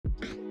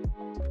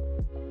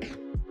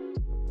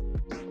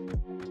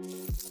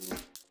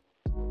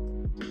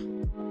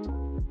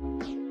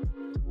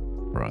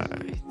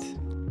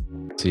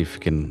See if we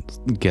can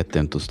get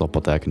them to stop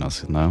attacking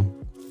us now.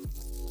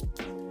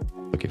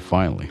 Okay,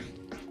 finally.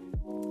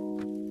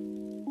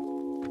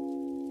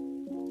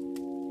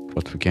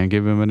 But we can't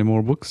give him any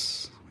more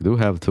books. We do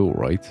have 2,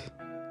 right?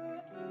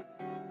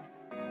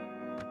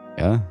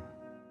 Yeah.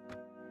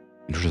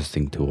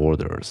 Interesting, 2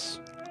 orders.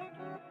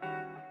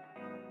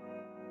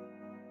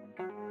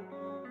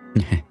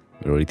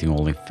 We're eating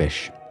only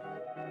fish.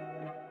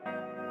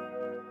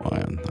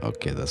 Fine.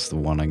 Okay, that's the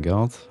one I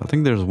got. I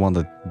think there's one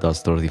that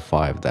does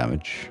 35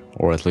 damage.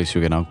 Or at least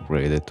you can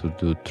upgrade it to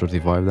do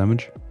 35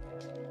 damage.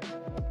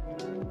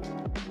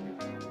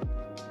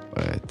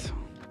 Right.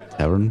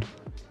 Tavern.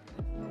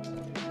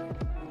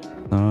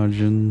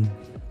 Sergeant.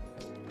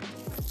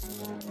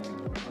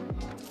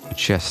 A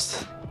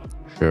chest.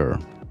 Sure.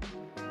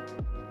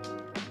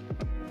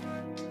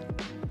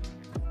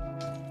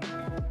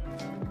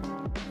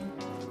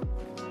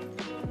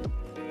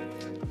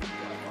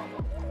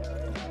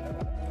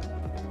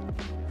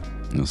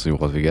 Let's see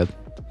what we get.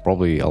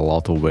 Probably a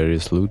lot of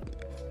various loot.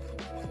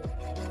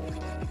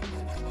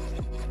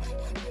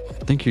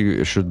 I think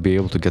you should be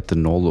able to get the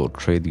Nolo or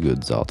trade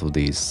goods out of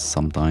these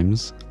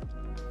sometimes.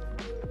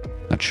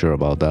 Not sure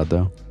about that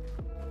though.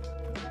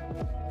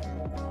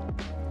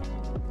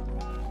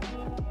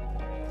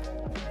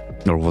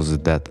 Or was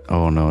it that?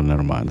 Oh no,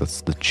 never mind.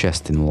 That's the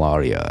chest in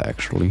Laria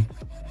actually.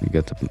 We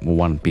get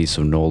 1 piece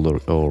of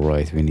Noldor. Oh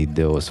right, we need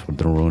those for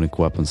the runic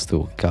weapons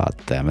too. God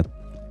damn it.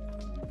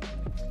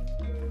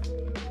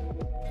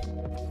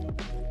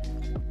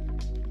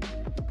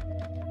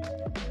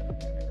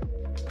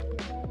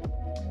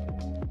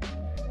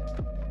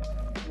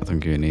 I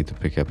think you need to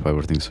pick up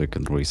everything so you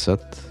can reset.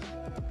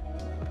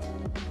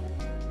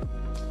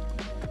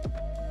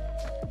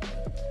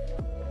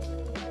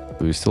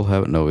 Do we still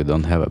have it? No, we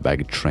don't have a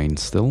baggage train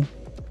still.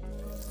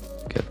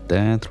 Get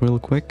that real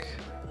quick.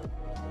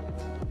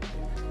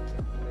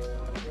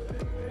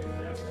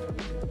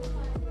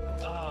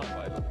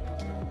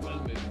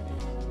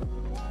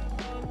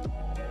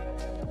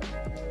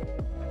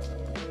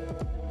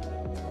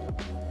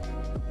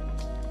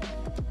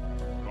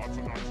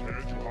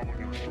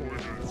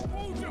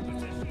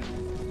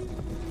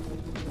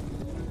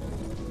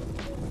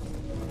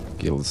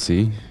 Okay, let's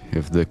see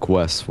if the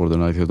quest for the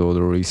Knighthood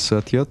Order is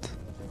set yet.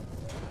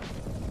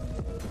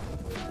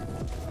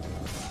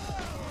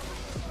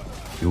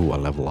 Ooh, a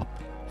level up.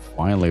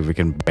 Finally, we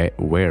can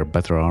wear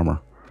better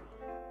armor.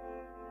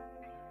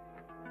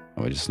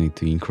 I just need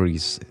to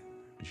increase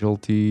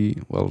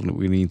agility. Well,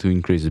 we need to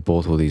increase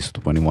both of these to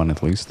 21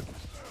 at least.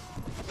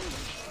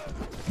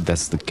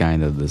 That's the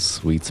kind of the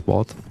sweet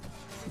spot.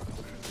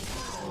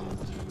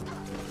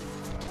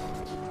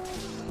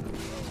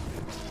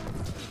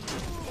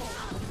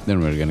 Then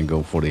we're gonna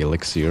go for the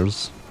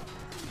elixirs.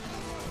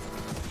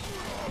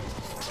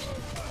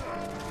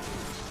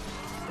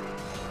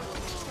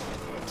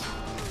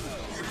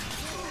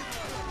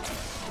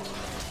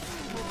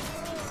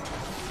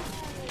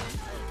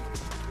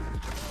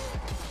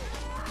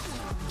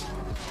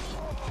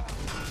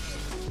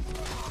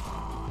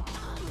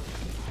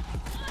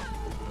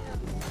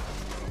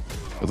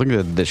 I think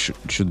that they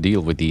should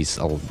deal with these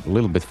a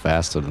little bit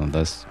faster than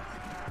this.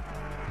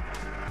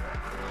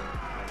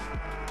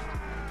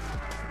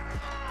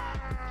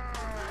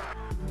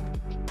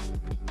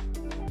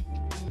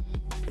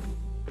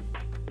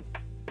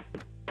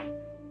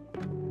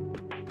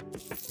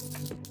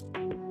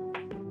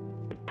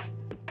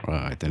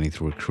 Right, I need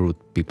to recruit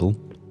people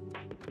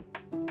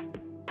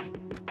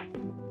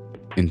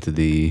into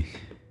the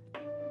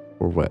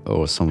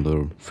or some of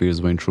the Fierce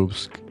Vein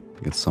troops.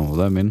 Get some of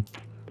them in.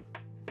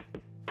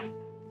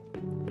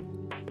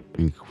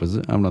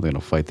 I'm not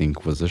gonna fight the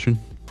Inquisition.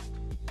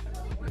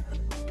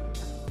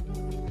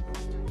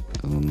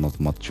 Not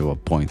much of a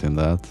point in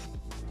that.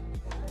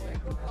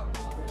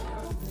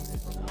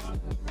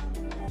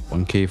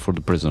 1k for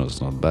the prisoners,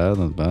 not bad,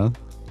 not bad.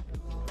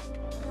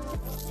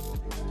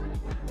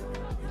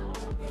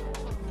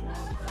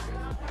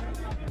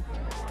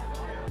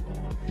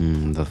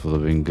 That would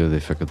have been good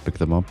if I could pick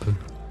them up.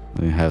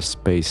 They have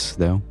space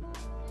though.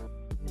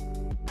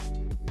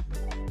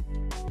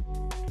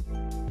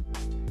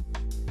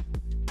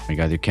 My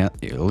god,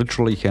 you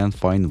literally can't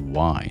find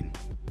wine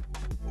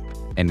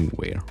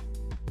anywhere.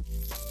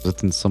 Is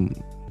it in some...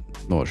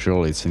 No,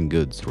 surely it's in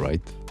goods,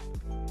 right?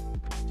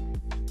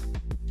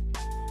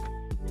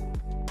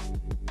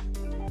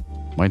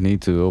 Might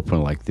need to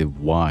open like the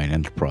wine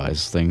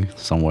enterprise thing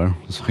somewhere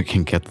so I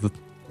can get it.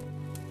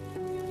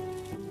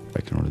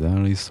 Back in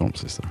Ordinary Storm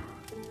Sister.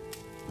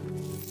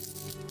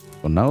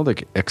 But now they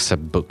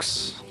accept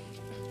books.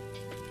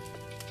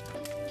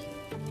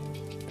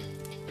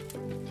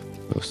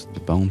 Goes to the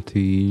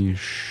bounty,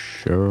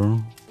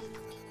 sure.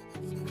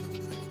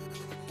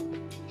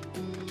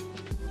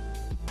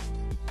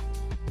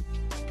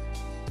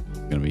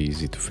 Gonna be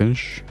easy to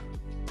finish.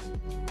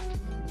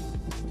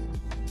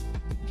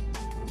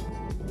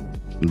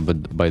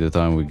 But by the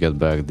time we get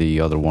back, the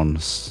other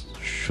ones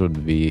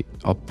should be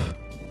up.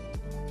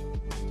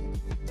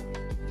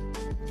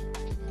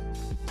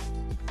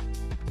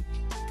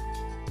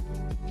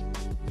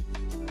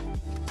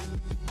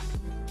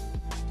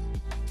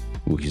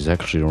 he's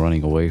actually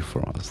running away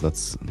from us.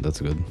 That's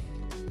good.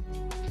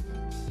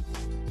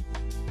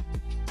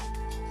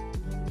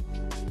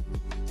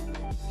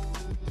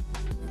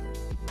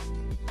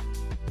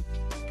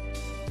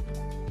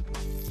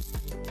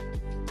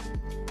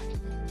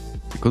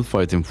 We could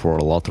fight him for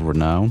a lot of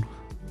renown.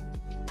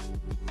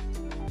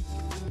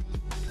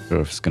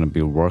 Sure if it's gonna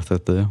be worth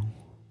it though.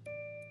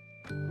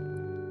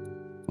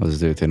 Let's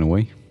do it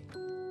anyway.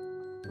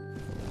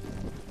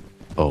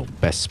 Oh,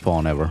 best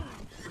spawn ever.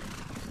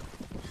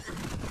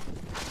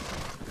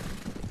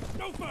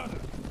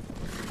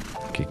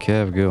 Okay,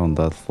 Cav, go on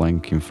that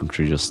flank.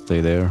 Infantry, just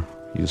stay there.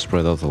 You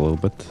spread out a little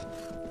bit.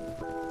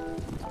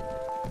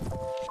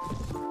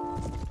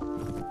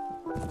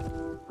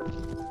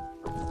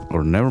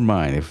 Or never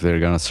mind, if they're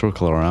gonna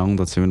circle around,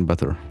 that's even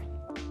better.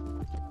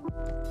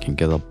 Can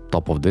get up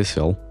top of this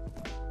hill.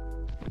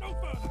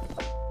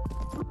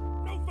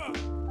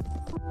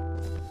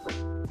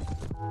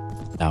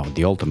 Now,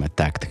 the ultimate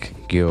tactic.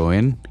 Go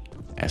in,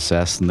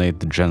 assassinate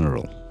the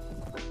general.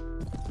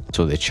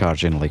 So they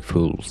charge in like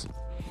fools.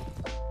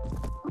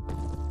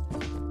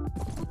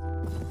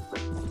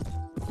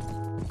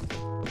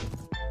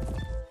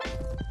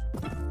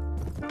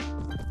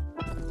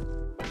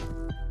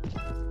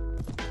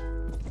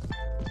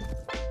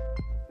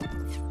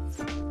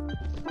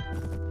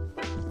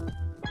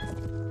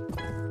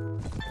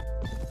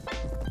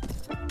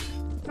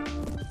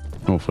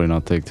 Hopefully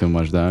not take too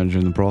much damage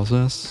in the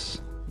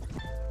process.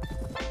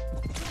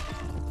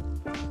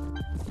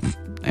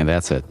 And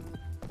that's it.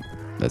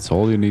 That's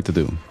all you need to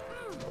do.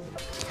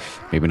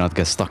 Maybe not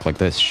get stuck like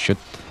this. Shit.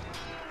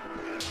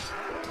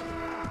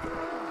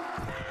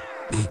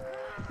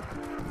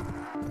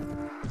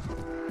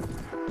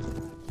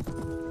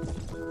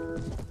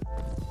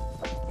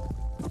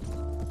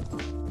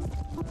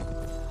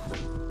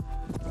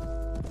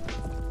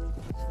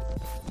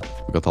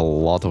 We got a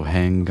lot of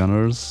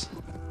handgunners.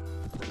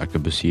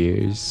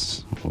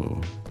 Arquebusiers,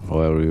 or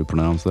however you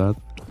pronounce that.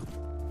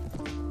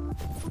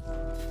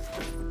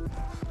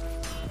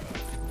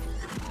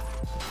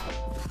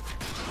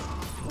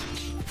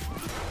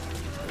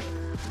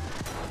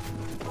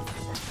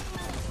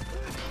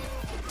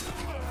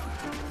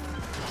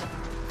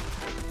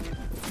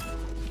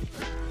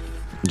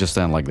 Just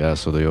stand like that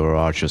so that your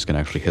archers can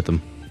actually hit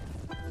them.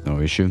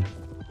 No issue.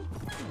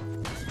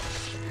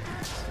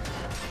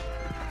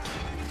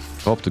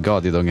 Hope to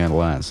God you don't get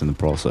lance in the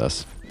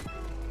process.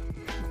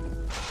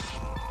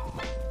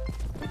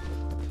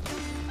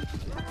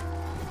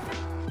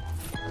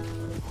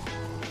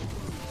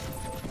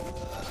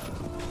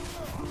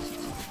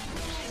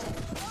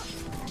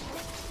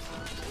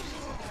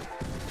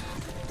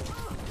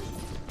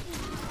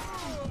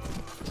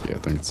 Yeah, I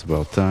think it's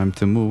about time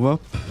to move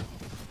up.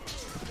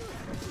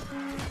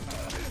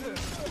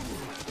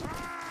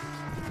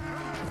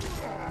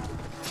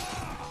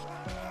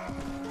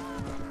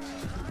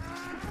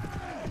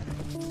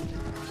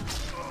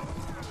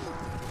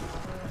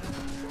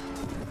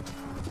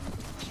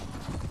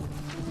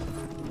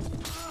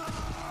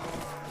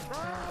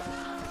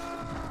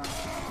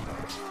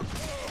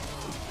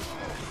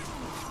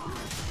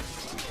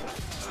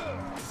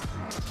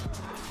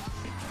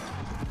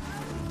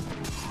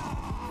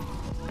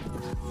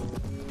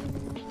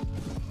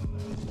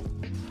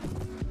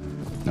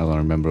 I don't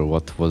remember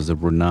what was the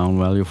renown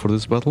value for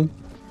this battle.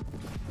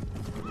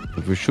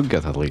 But we should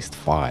get at least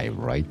 5,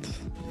 right?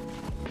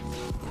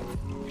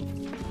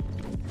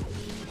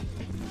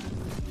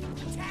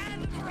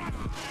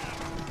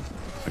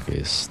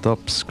 Okay,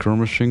 stop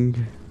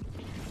skirmishing.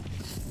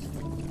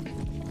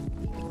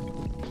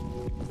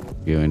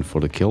 Go in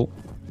for the kill.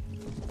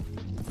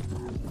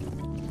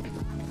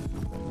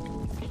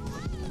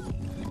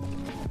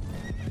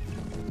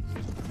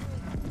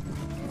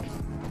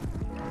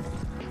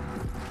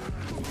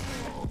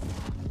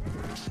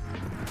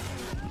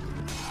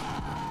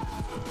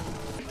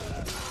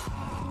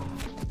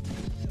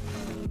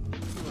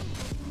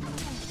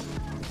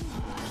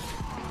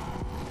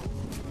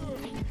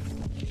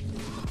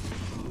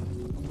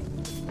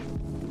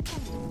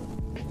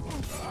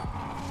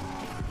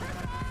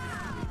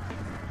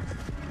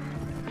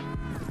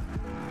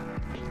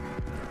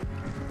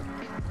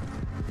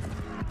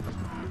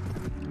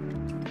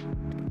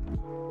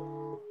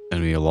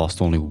 And we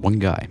lost only 1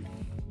 guy.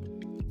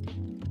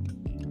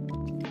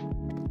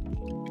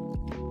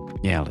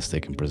 Yeah, let's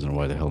take him prisoner.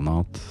 Why the hell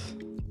not?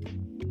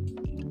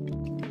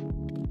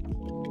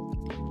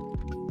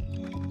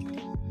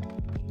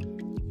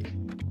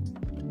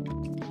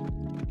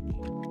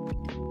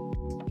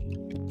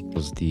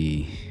 Was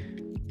the...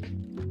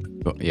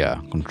 Oh, yeah,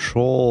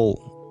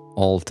 Control,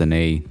 Alt and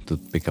A to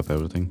pick up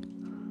everything.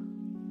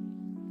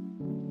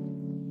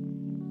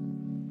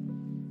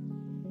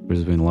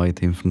 Brisbane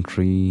Light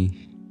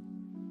Infantry.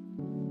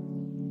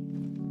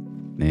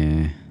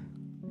 Nah.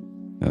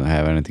 Don't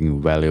have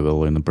anything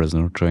valuable in the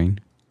prisoner train.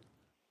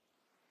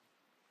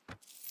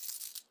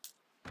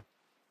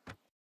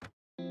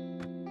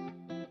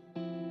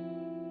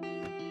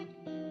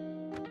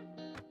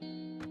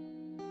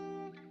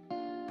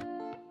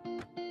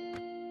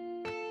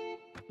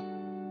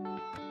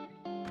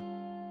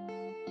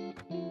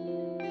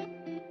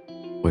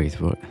 Wait,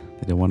 what?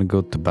 Did I want to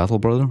go to battle,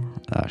 brother?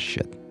 Ah,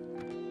 shit.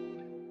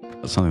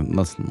 Something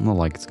that's not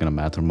like it's gonna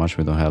matter much.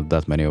 We don't have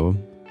that many of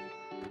them.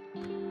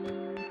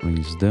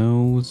 Use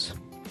those.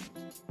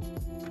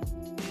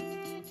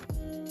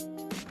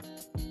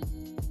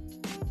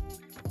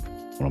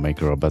 Wanna make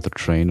her a better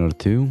trainer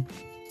too.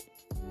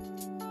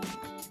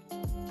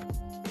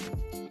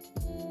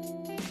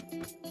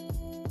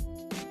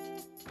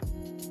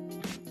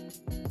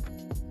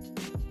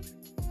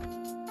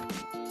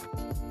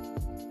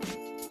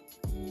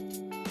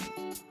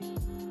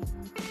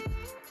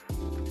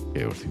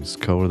 Okay, everything's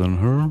covered on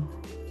her.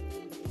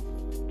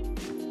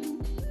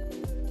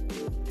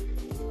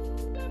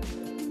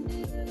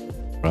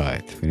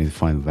 Right, we need to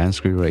find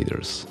Vansky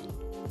Raiders.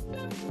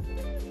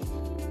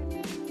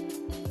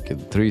 Okay,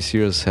 the 3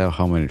 series have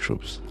how many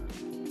troops?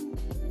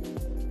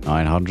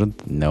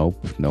 900?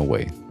 Nope, no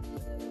way.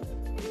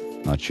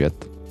 Not yet.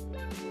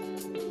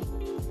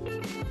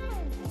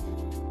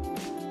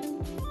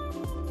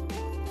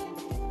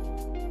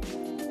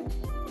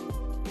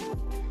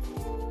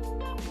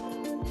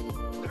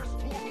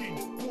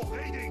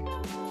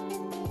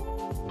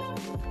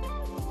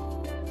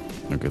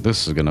 Okay,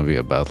 this is gonna be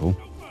a battle.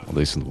 A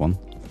decent one.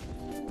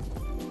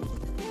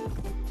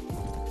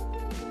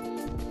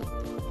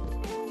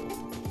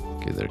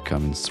 Okay, they're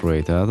coming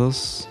straight at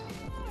us.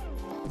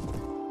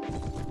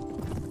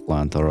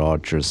 Plant our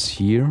archers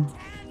here.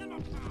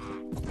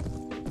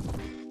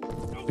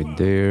 With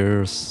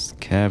their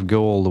cav,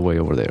 go all the way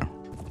over there.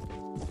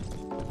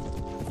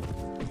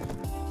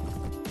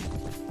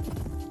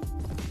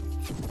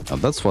 Now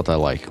that's what I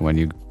like, when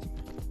you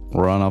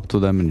run up to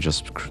them and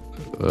just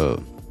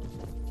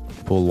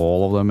pull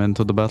all of them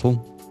into the battle.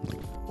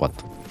 Like,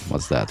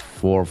 what's that?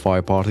 4 or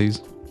 5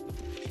 parties?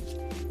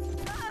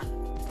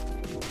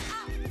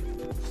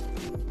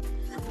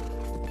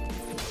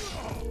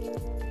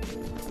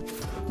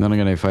 Then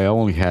again, if I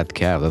only had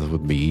cav, that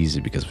would be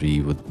easy because we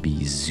would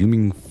be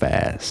zooming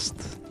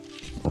fast.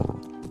 Or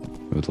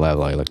we would have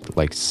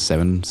like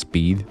 7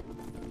 speed.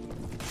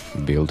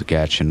 We'd be able to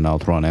catch and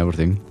outrun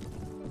everything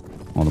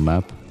on the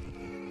map.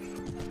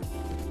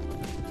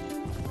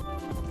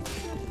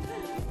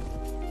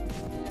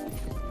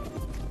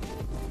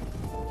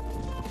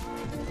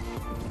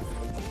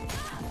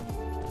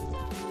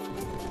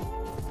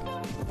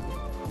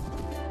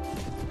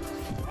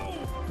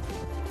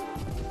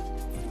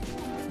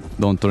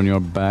 Don't turn your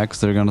backs,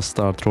 they're gonna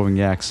start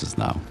throwing axes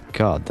now.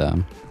 God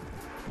damn.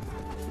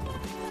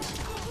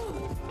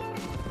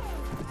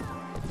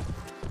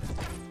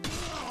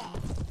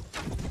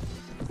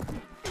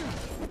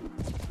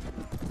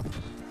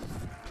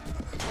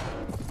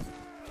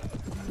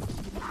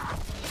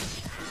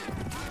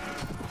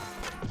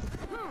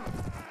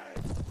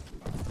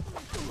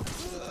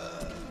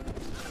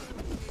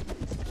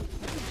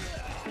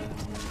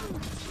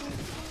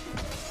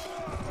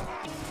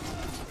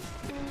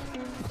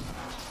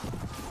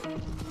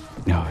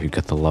 No, you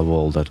got to level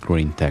all that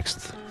green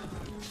text.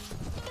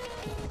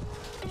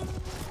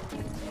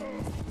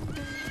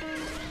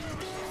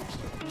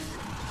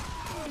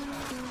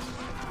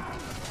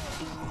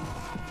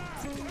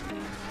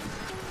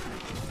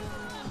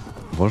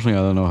 Unfortunately,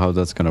 I don't know how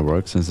that's gonna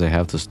work since they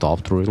have to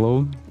stop to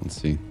reload. Let's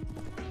see.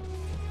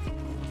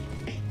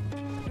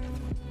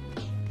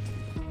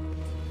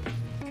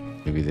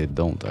 Maybe they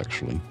don't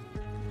actually.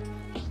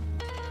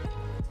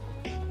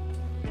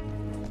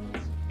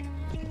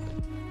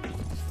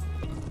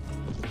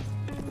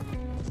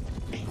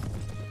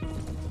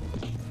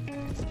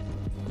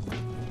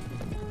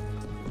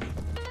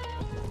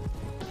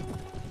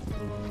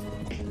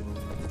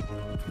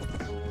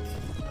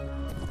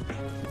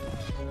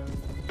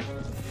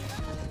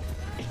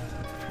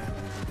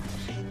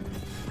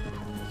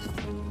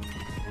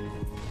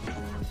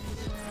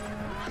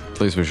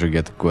 At least we should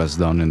get the quest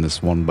done in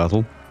this one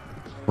battle.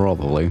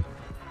 Probably.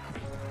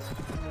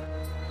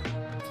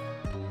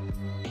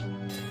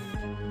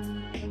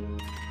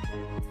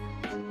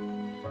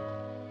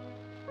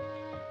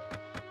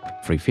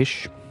 Free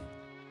fish.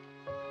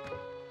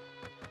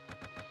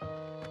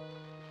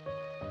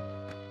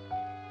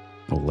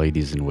 Oh,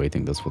 ladies in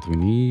waiting, that's what we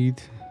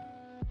need.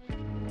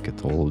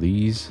 Get all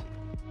these.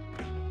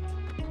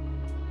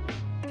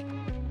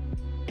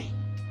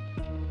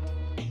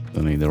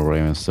 Don't need the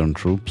Ravenstone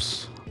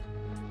troops.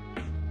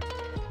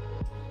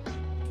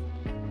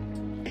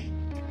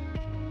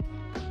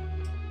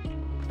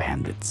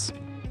 Bandits.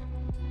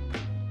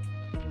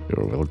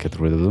 Sure, we'll get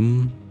rid of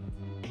them.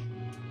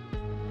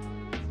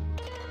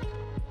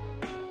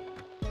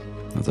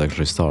 Let's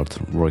actually start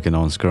working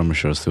on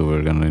skirmishers too.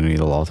 We're gonna need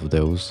a lot of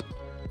those.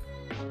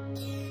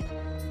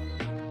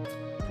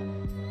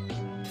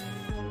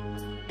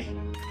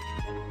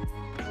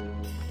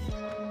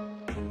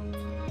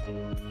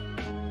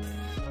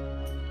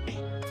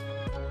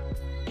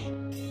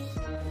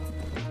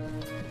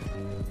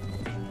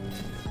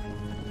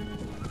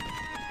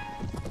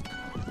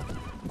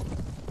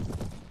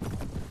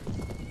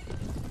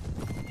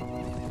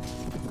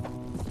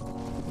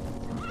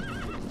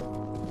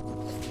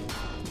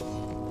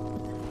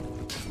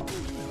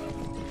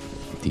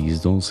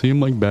 These don't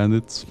seem like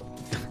bandits.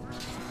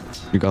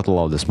 You gotta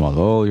love this mod.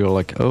 Oh, you're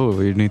like, oh,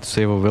 you need to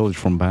save a village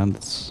from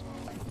bandits.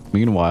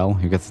 Meanwhile,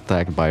 you get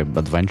attacked by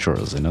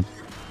adventurers in it.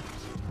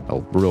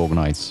 Oh, rogue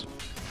knights.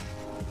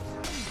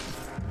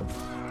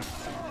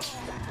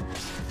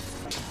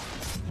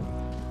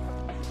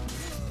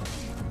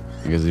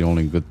 I guess the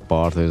only good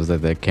part is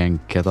that they can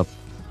get up,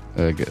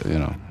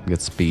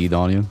 get speed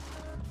on you.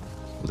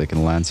 So they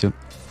can lance you.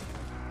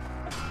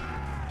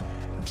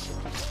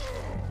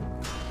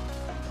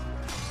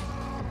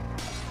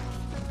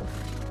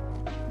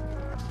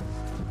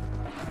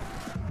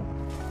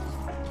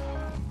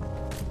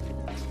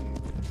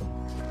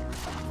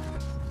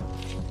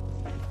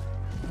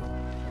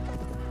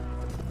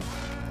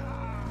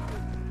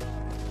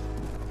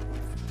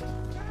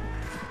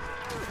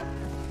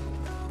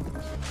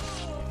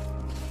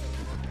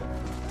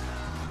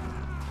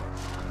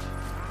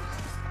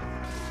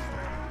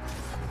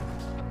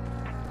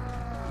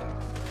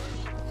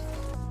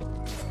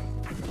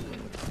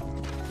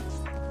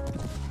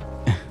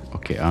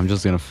 Okay, I'm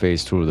just gonna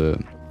phase through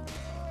the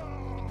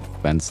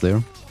vents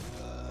there.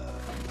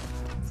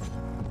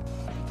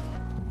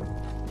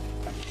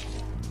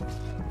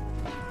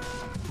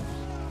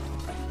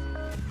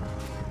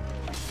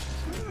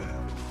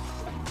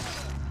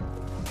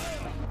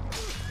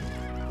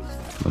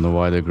 Don't know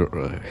why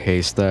the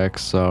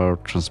haystacks are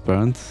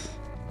transparent.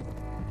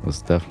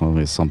 That's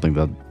definitely something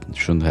that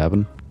shouldn't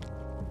happen.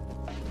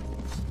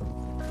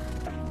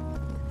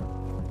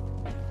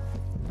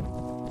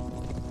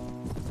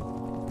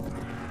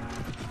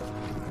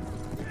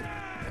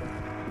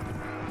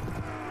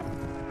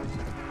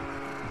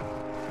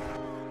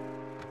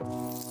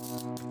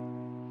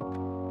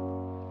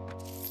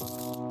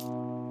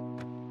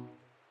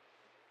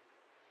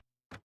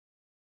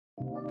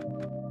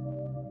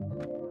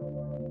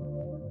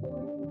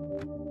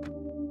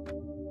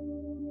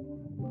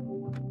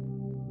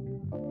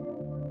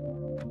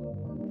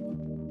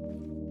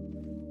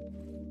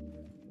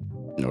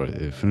 Alright,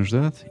 did we finish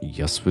that?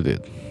 Yes, we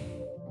did.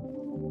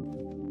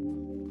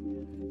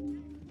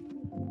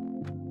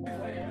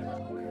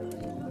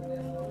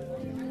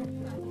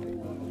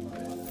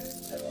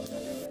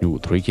 Ooh,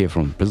 3k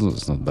from prison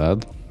is not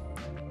bad.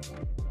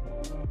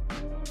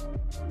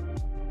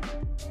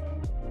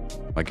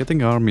 Like,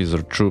 getting armies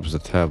or troops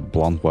that have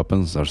blunt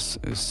weapons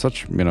is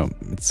such,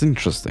 it's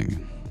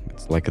interesting.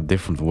 It's like a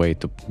different way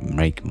to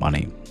make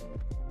money.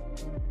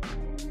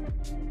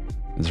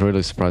 It's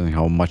really surprising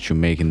how much you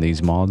make in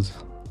these mods,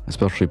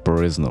 especially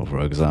Perisno,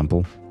 for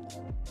example.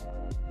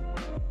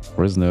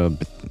 Perisno,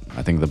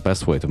 I think the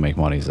best way to make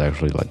money is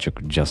actually like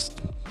just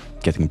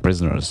getting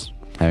prisoners,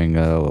 having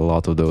a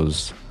lot of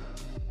those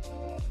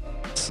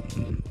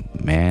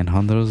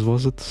manhunters,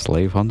 was it?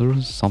 Slave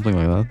hunters? Something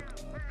like that.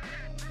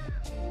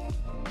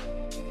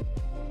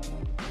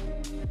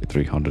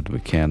 300, we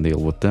can't deal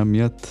with them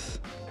yet.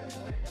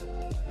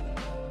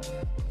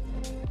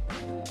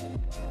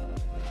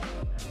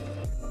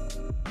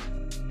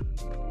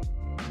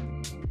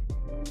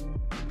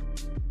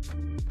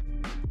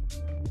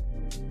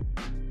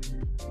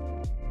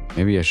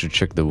 Maybe I should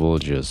check the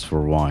villages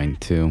for wine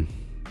too.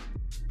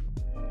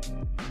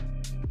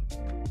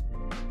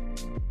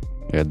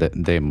 Yeah,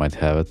 they might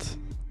have it.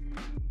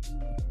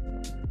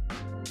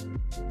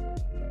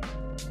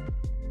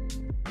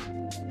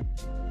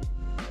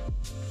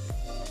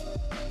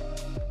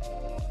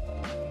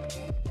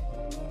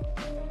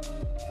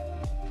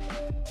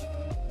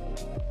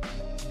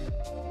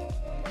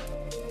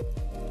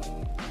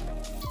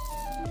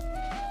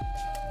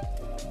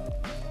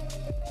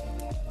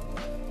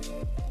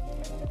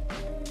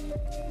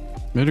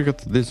 You get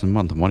this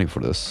amount of money for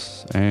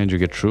this, and you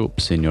get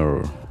troops in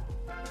your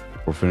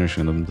for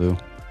finishing them too.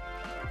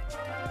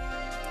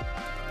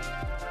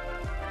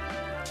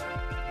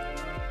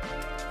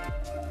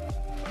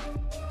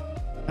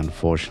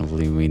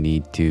 Unfortunately, we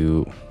need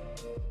to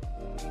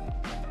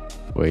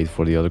wait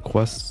for the other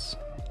quests.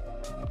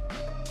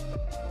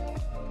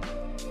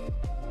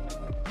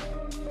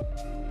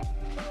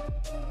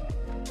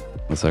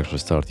 Let's actually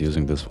start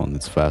using this one,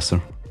 it's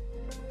faster.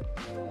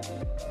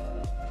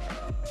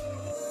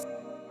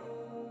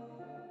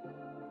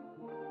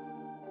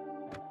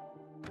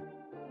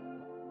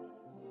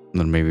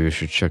 Then maybe we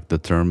should check the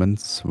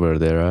tournaments where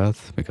they're at,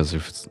 because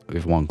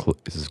if one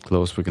is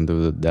close, we can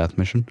do that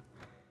mission.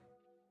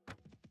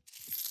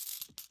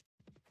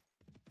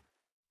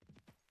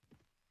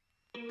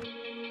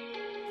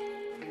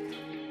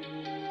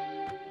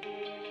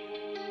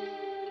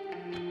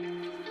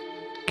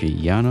 Okay,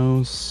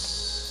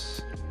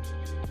 Janos.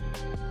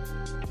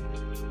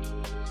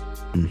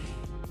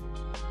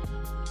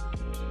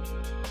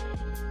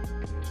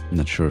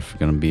 Not sure if we're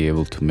gonna be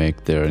able to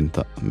make there in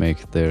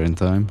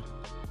time.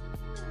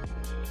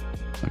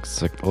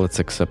 Let's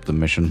accept the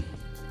mission.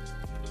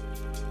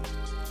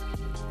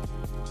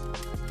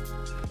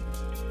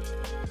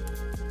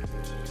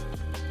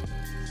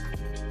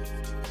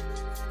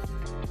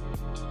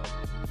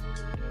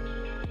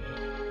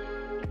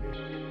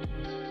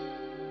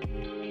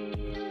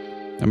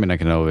 I mean, I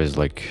can always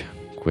like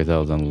quit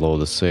out and load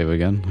the save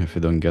again if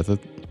you don't get it.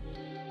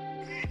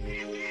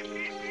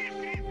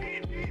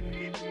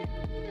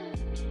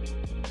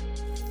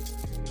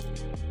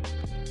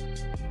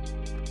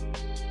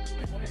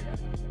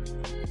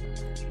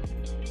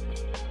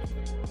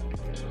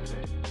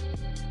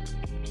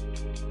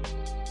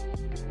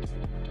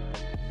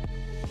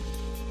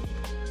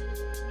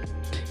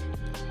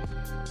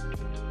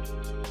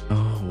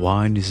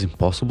 wine is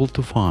impossible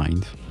to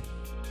find.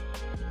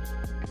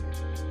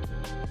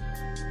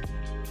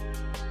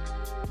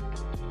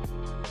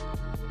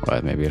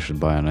 Right, maybe I should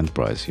buy an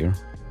enterprise here.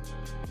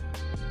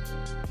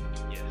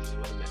 Yes,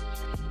 what meant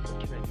to be. What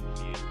can I do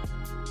for you?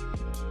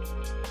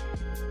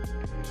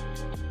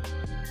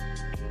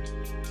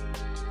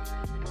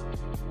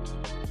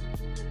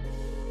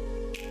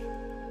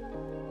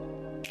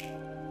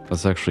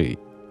 Let's actually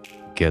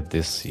get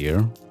this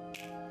here,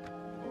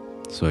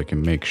 so I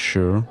can make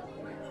sure.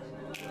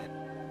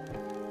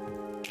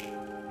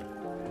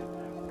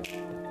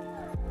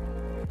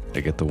 I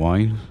get the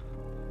wine.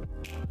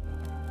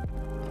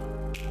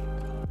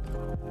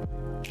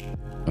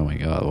 Oh my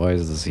god, why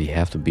does he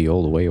have to be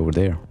all the way over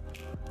there?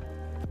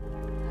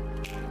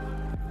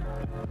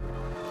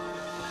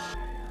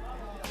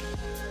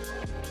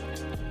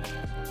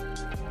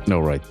 No,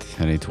 right,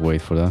 I need to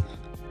wait for that.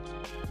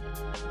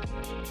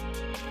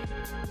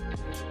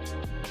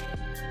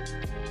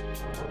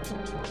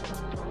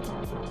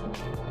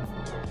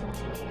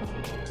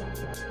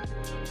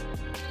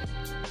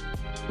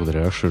 Oh,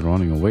 they're actually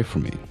running away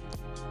from me.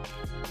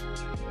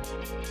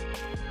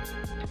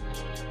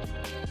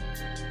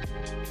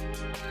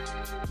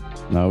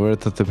 Now we're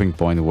at the tipping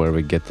point where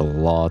we get a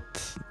lot,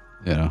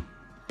 you know,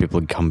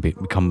 people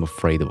become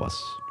afraid of us.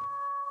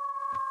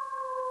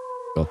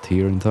 Got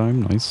here in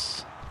time,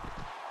 nice.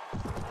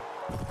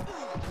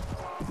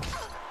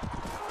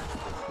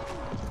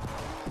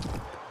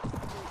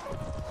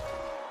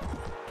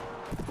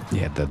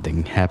 Yeah, that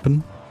didn't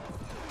happen.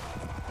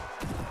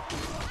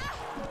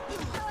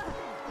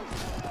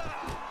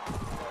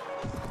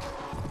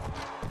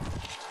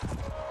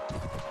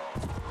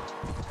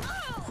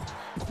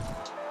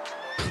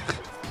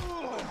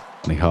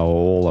 Like how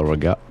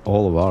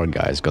all of our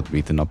guys got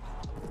beaten up.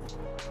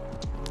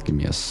 Give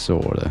me a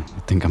sword. I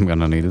think I'm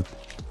gonna need it.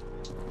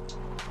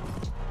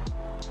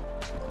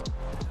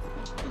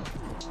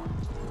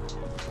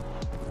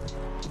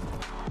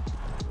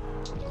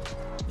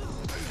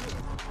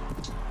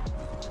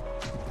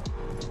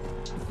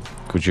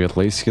 Could you at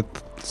least hit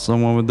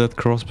someone with that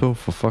crossbow,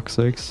 for fuck's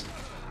sakes?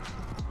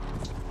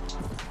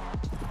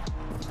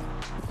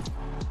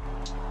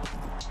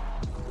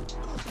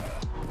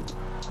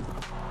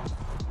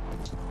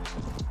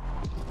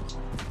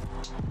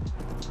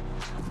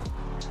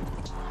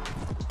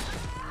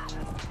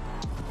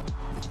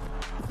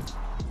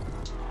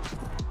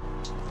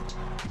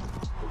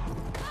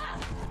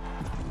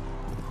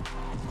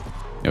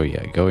 Oh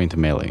yeah, go into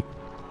melee.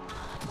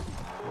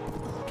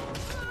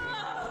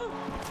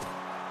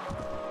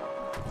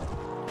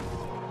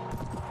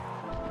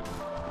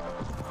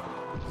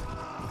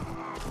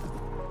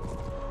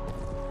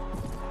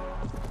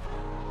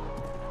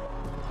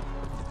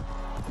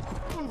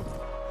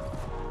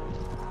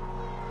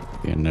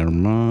 Yeah, never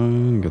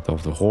mind. Get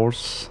off the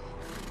horse.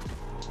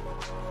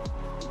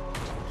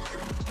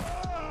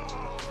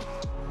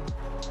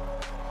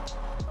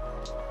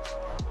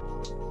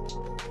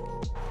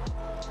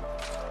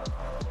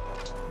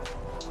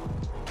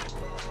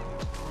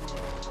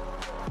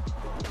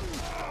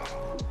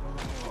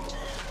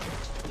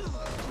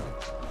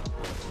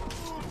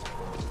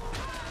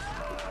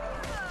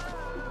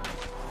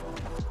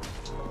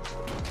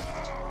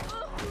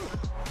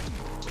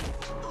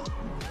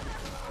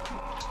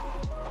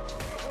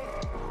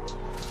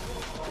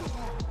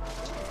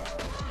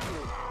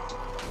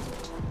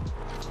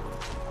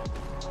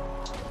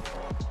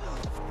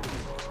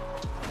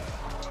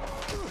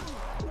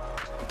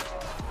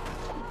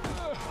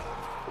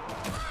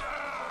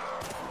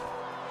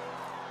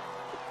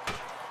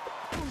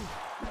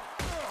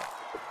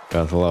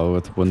 Gotta allow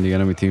it when the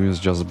enemy team is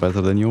just better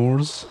than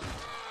yours.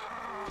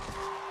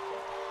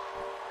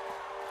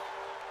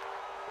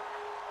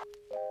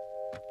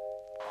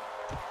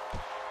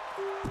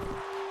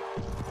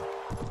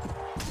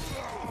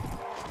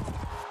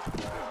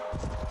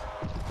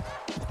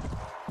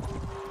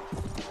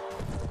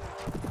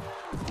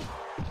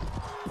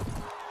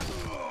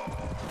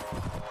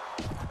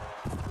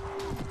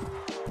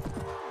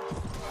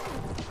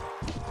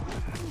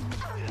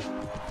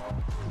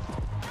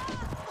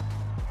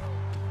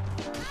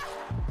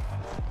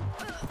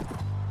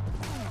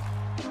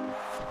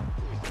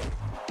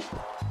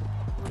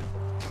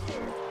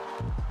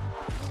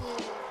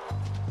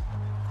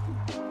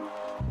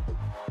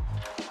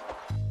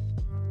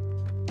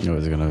 You know,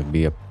 it's gonna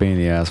be a pain in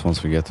the ass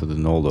once we get to the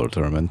Noldor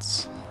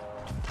tournaments.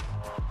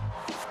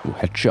 Ooh,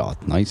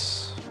 headshot,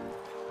 nice.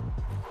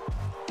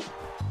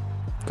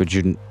 Could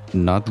you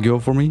not go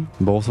for me,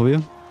 both of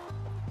you?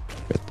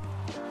 Shit.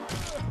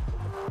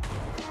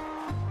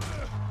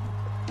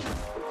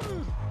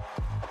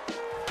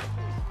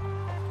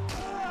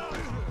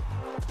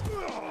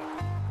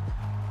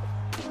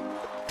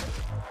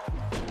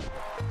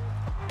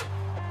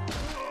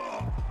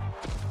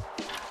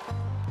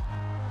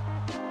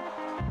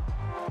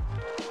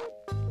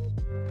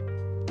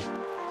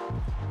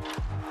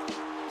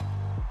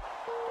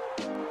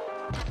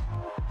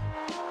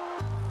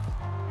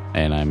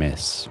 And I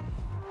miss.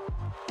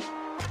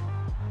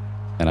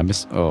 And I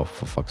miss. Oh,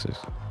 for fuck's sake.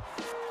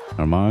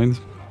 Never mind.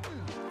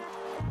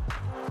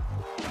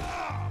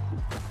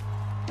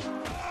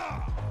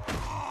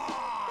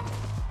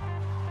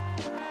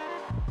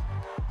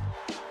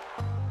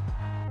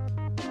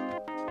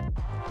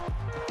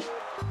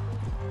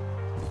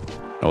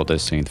 Oh,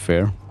 this ain't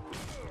fair.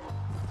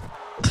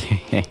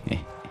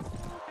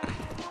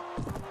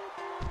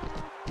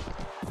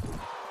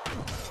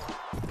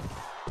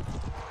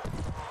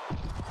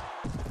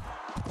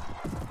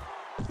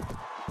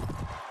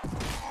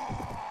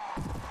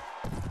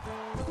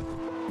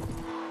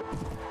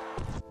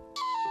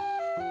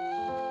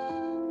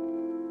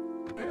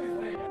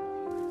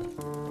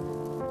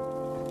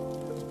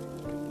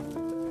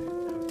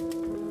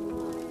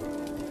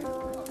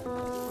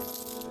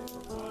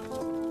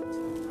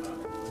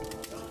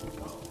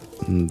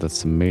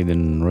 That's a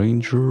maiden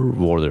ranger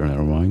warder,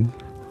 never mind.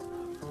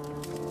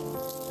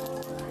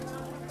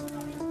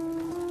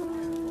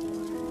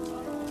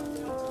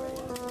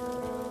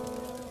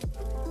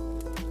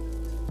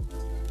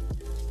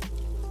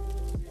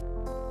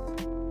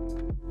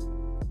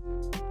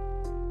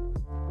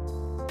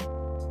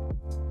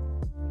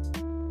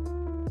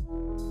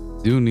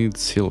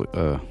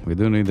 We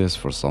do need this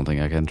for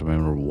something. I can't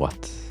remember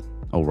what.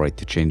 Oh, right,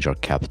 to change our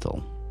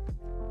capital.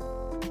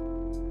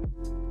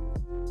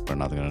 We're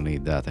not gonna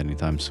need that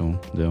anytime soon,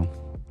 though.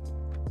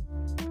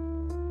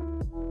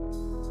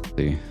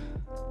 See.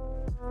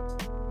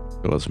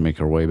 So let's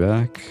make our way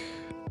back.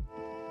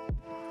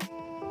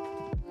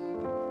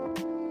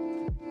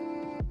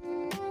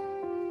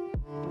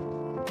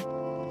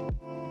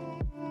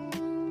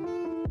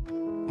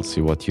 Let's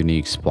see what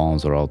unique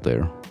spawns are out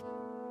there.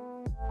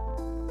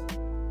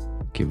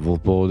 Okay,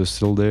 Wolfbow is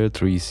still there.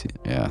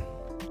 Yeah.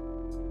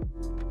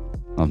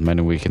 Not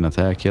many we can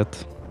attack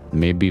yet.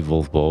 Maybe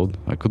Wolfbow.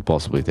 I could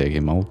possibly take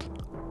him out.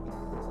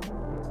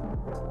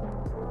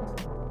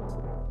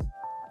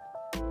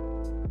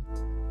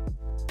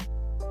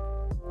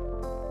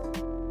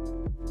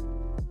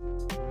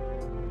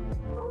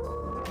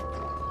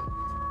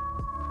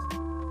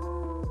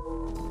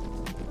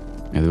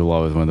 I do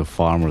love it when the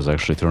farmers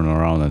actually turn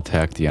around and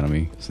attack the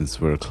enemy, since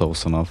we're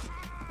close enough.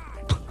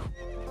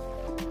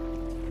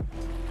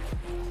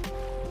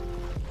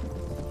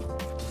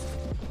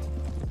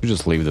 You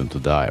just leave them to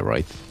die,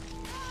 right?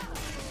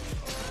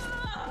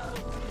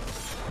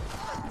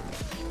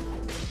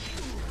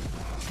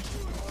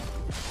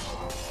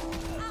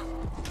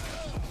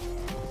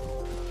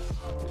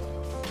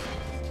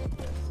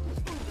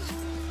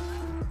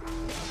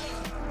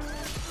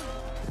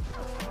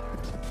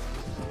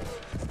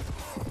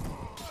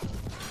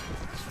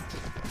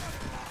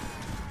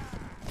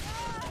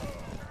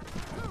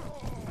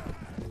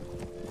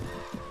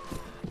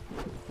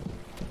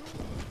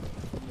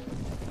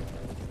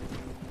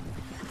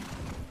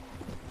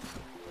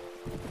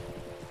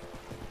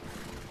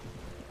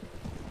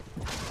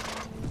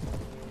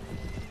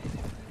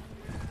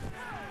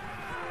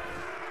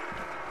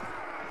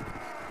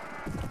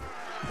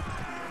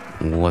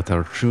 Let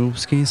our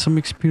troops gain some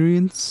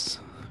experience.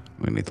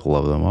 We need to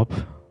level them up.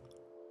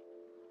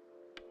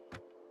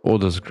 Oh,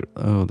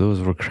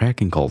 those were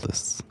cracking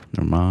cultists.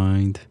 Never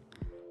mind.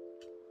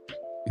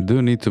 We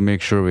do need to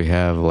make sure we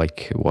have,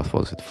 like, what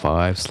was it,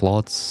 5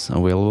 slots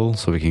available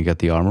so we can get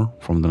the armor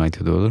from the Knight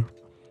to the other.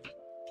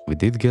 We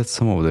did get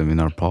some of them in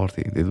our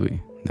party, did we?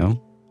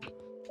 No?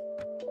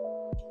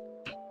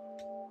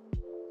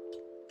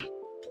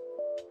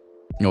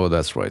 Oh,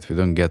 that's right. We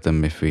don't get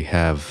them if we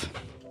have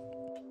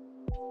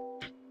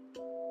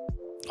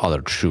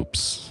other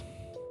troops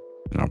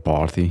in our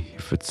party,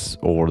 if it's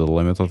over the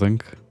limit, I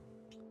think.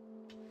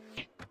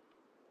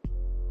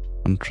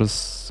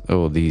 Huntress.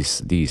 Oh,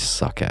 these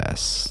suck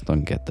ass.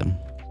 Don't get them.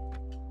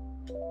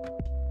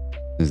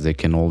 Since they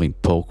can only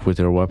poke with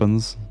their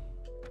weapons.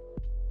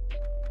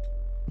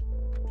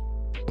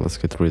 Let's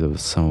get rid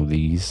of some of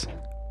these.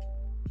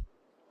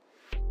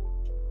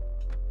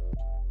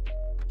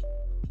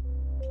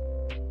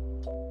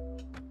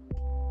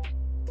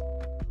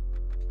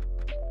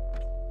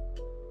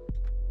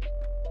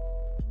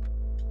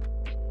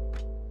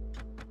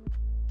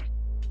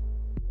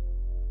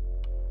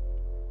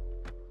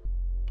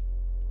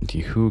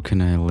 Who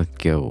can I let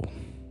go? Get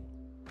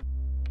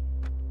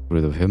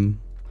rid of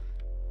him.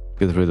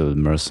 Get rid of the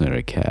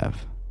mercenary cav.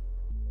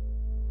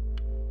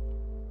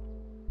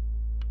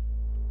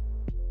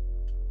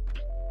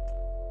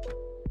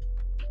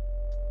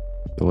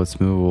 So let's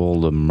move all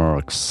the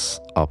mercs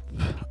up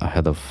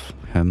ahead of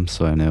him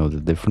so I know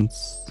the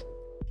difference.